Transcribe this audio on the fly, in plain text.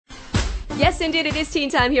Yes, indeed, it is Teen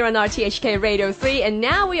Time here on RTHK Radio 3, and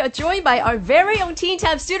now we are joined by our very own Teen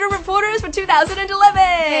Time student reporters for 2011!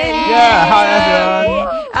 Yeah, hi everyone!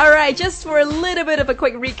 Alright, just for a little bit of a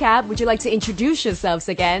quick recap, would you like to introduce yourselves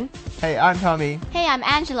again? Hey, I'm Tommy. Hey, I'm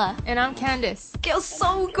Angela. And I'm Candice. Feels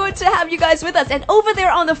so good to have you guys with us, and over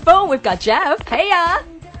there on the phone we've got Jeff. Heya!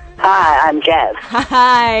 Hi, I'm Jeff.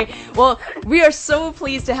 Hi. Well, we are so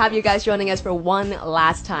pleased to have you guys joining us for one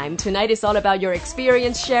last time. Tonight is all about your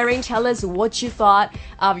experience sharing. Tell us what you thought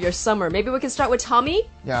of your summer. Maybe we can start with Tommy?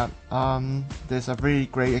 Yeah, this is a really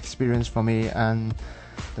great experience for me and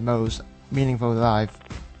the most meaningful life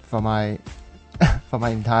for my for my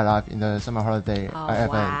entire life in the summer holiday I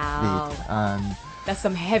ever lived. And that's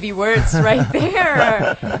some heavy words right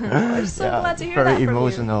there. I'm so glad to hear that very from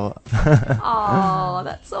emotional. Oh,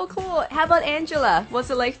 that's so cool. How about Angela?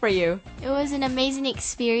 What's it like for you? It was an amazing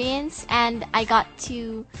experience, and I got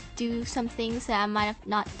to do some things that I might have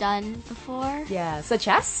not done before. Yeah, such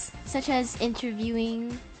as? Such as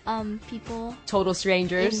interviewing people. Total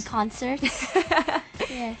strangers. In concerts.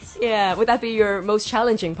 Yes. Yeah, would that be your most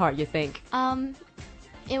challenging part, you think?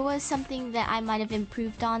 It was something that I might have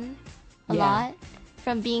improved on a lot.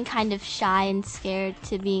 From being kind of shy and scared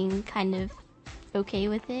to being kind of okay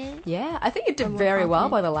with it. Yeah, I think you did very well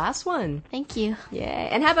by the last one. Thank you. Yeah,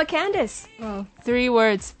 and how about Candice? Oh, 3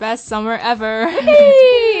 words. Best summer ever.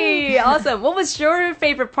 Hey, awesome. What was your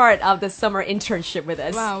favorite part of the summer internship with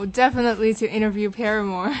us? Wow, definitely to interview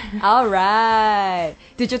Paramore. All right.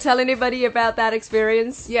 Did you tell anybody about that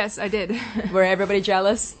experience? Yes, I did. Were everybody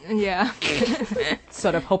jealous? Yeah.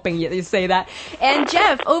 Sort of hoping you say that. And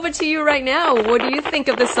Jeff, over to you right now. What do you think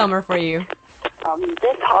of the summer for you?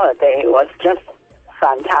 This holiday was just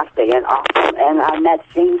fantastic and awesome, and I met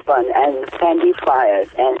James Bond and Sandy Flyers,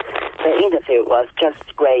 and the interview was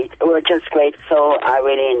just great. It was just great, so I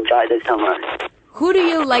really enjoyed the summer. Who do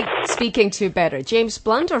you like speaking to better, James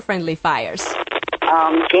Blunt or Friendly Fires?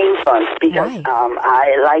 James Bond, because Why?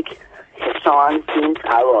 I like his song since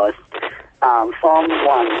I was Form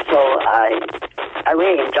 1, so I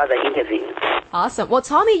really enjoyed the interview. Awesome. Well,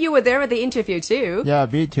 Tommy, you were there at the interview too. Yeah,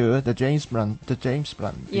 me too. The James Blunt.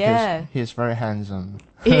 Because Yeah. he's very handsome.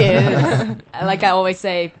 He is. Like I always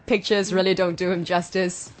say, pictures really don't do him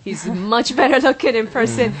justice. He's much better looking in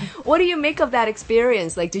person. What do you make of that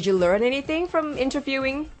experience? Like, did you learn anything from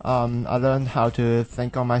interviewing? I learned how to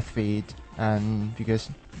think on my feet, and because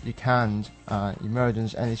you can't emerge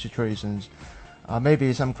any situations.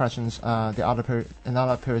 Maybe some questions another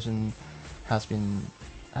person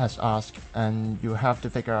has asked, and you have to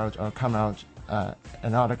figure out or come out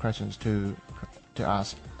another questions to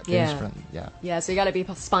ask. Yeah, so you got to be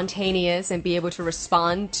spontaneous and be able to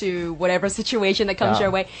respond to whatever situation that comes your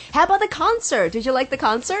way. How about the concert? Did you like the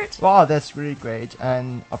concert? Wow, that's really great,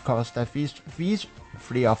 and of course the fees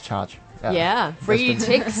free of charge. Yeah, free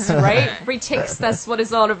ticks, right? Free ticks, that's what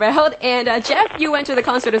it's all about. And Jeff, you went to the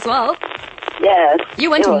concert as well. Yes. You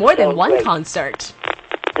went to more than one concert.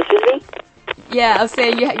 Excuse me? Yeah, I was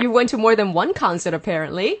saying you went to more than one concert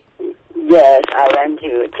apparently. Yes, I went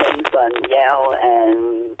to James Bond, Yale,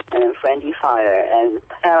 and Friendly Fire, and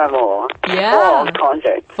Paramore. Yeah. 4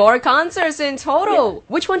 concerts. 4 concerts in total. Yeah.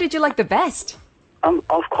 Which one did you like the best?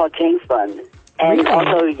 Of course, James Bond. And really?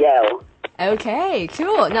 Also Yale. Okay,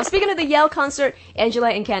 cool. Now, speaking of the Yale concert,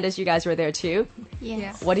 Angela and Candice, you guys were there too.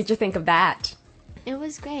 Yes. What did you think of that? It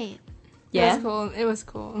was great. Yeah, It was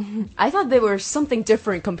cool. I thought they were something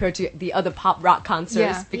different compared to the other pop rock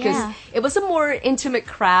concerts because it was a more intimate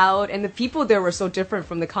crowd, and the people there were so different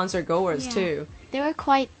from the concert goers too. They were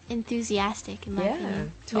quite enthusiastic, in my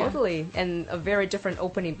opinion. Totally. Yeah. And a very different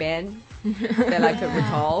opening band that I could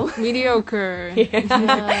recall. Mediocre.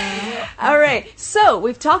 All right. So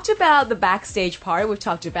we've talked about the backstage part. We've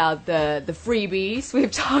talked about the freebies. We've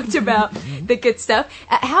talked about the good stuff.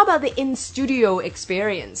 How about the in-studio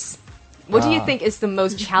experience? What do you think is the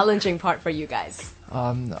most challenging part for you guys?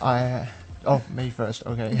 Me first,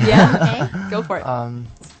 okay. Yeah, okay. Go for it.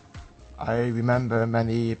 I remember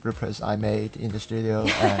many bloopers I made in the studio,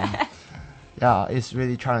 and it's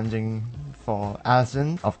really challenging for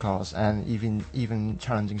Alison, of course, and even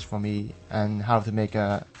challenging for me, and how to make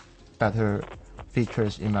a better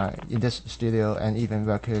features in this studio, and even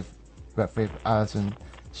work with Alison.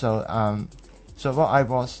 So what I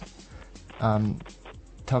was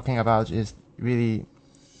talking about is really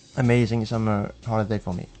amazing summer holiday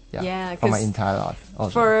for me. Yeah, for my entire life.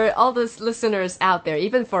 Also. For all those listeners out there,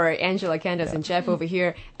 even for Angela, Candice, and Jeff over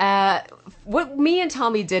here, what me and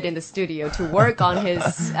Tommy did in the studio to work on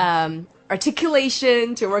his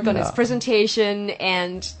articulation, to work on his presentation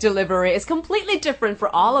and delivery is completely different for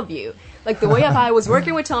all of you. Like the way I was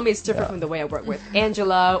working with Tommy is different from the way I work with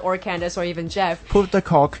Angela or Candace or even Jeff. Put the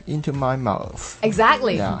cork into my mouth.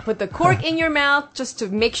 Exactly. Yeah. Put the cork in your mouth just to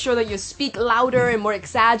make sure that you speak louder and more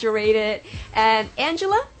exaggerated. And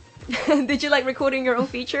Angela, did you like recording your own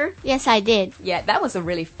feature? Yes, I did. Yeah, that was a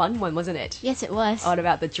really fun one, wasn't it? Yes, it was. All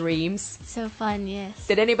about the dreams. So fun, yes.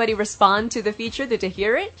 Did anybody respond to the feature? Did they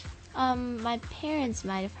hear it? My parents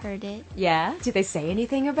might have heard it. Yeah. Did they say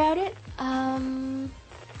anything about it?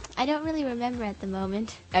 I don't really remember at the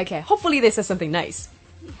moment. Okay. Hopefully they said something nice.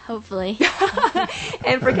 Hopefully.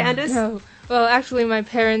 And for Candace? No. Well, actually, my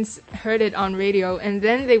parents heard it on radio, and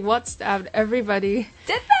then they WhatsApped everybody.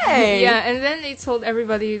 Did they? Yeah, and then they told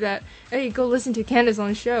everybody that, hey, go listen to Candace on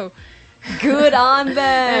the show. Good on them.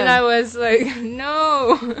 And I was like,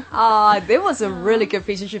 no. Aw, it was a really good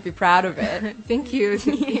piece. You should be proud of it. Thank you.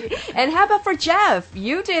 And how about for Jeff?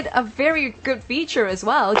 You did a very good feature as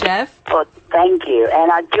well, Jeff. Well, thank you.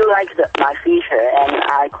 And I do like my feature, and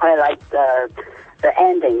I quite like the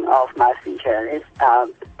ending of my feature. It's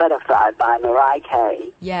Butterfly by Mariah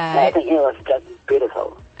Carey. Yeah. And I think it was just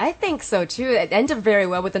beautiful. I think so too. It ended very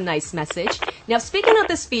well with a nice message. Now, speaking of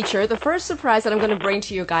this feature, the first surprise that I'm going to bring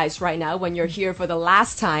to you guys right now when you're here for the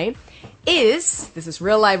last time is, this is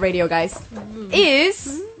real live radio, guys,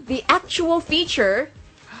 is the actual feature,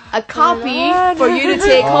 a copy for you to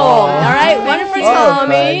take home. All right, one for Tommy,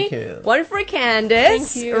 thank you. one for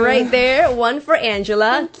Candace, Thank you. right there, one for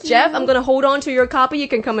Angela. Jeff, I'm going to hold on to your copy. You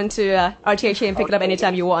can come into RTHA and pick it up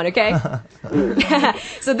anytime you want, okay?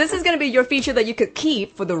 So this is going to be your feature that you could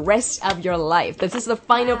keep for the rest of your life. This is the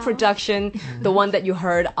final production, the one that you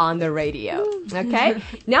heard on the radio, okay?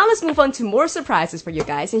 Now let's move on to more surprises for you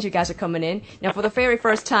guys, since you guys are coming in. Now, for the very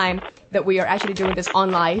first time that we are actually doing this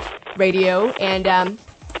on live radio, and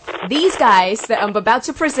these guys that I'm about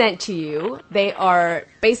to present to you, they are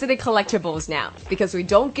basically collectibles now because we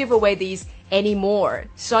don't give away these anymore.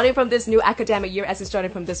 Starting from this new academic year, as in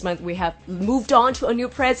starting from this month, we have moved on to a new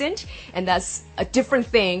present, and that's a different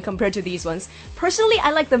thing compared to these ones. Personally,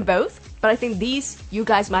 I like them both, but I think these you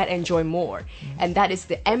guys might enjoy more. And that is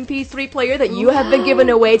the MP3 player that you have been giving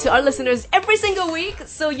away to our listeners every single week.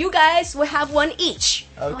 So you guys will have one each.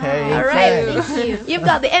 Okay. All right. thanks. Thank you. You've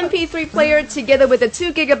got the MP3 player together with a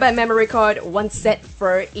 2GB memory card, one set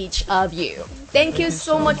for each of you. Thank you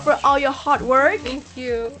so much for all your hard work. Thank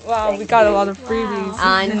you. Wow, we got a lot of freebies.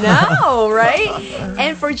 I know, right?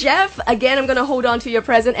 And for Jeff, again, I'm going to hold on to your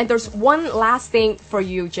present. And there's one last thing for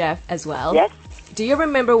you, Jeff, as well. Yes? Do you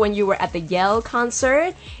remember when you were at the Yale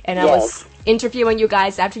concert and I was Yes. interviewing you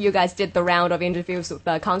guys after you guys did the round of interviews with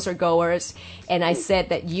the concert goers, and I said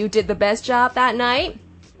that you did the best job that night?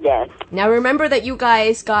 Yes. Now remember that you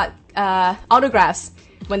guys got autographs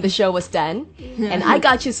when the show was done, and I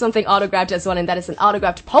got you something autographed as well, and that is an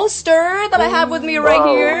autographed poster that I have with me right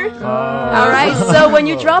here. All right, so when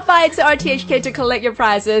you drop by to RTHK to collect your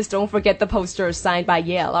prizes, don't forget the poster signed by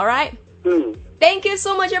Yale, all right? Thank you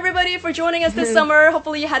so much, everybody, for joining us this summer.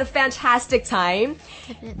 Hopefully you had a fantastic time.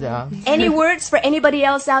 Yeah. Any words for anybody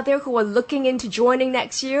else out there who are looking into joining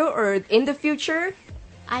next year or in the future?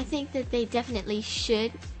 I think that they definitely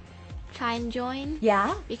should try and join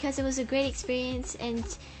Yeah? because it was a great experience and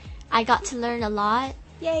I got to learn a lot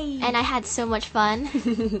Yay! and I had so much fun.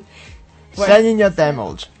 Send in your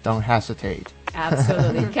demos. Don't hesitate.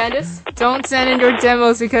 Absolutely. Candace? Don't send in your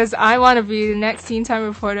demos because I want to be the next Teen Time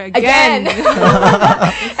reporter Again!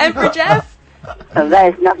 And for Jeff? So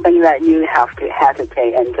there is nothing that you have to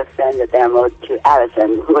hesitate and just send the demo to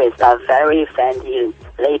Alison, who is a very friendly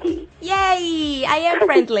lady. Yay! I am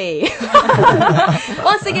friendly.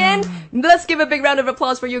 Once again, let's give a big round of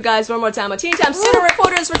applause for you guys one more time. Our Teen Time Student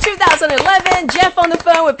Reporters for 2011. Jeff on the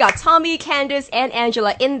phone. We've got Tommy, Candace, and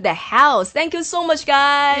Angela in the house. Thank you so much,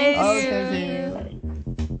 guys. Oh, thank you.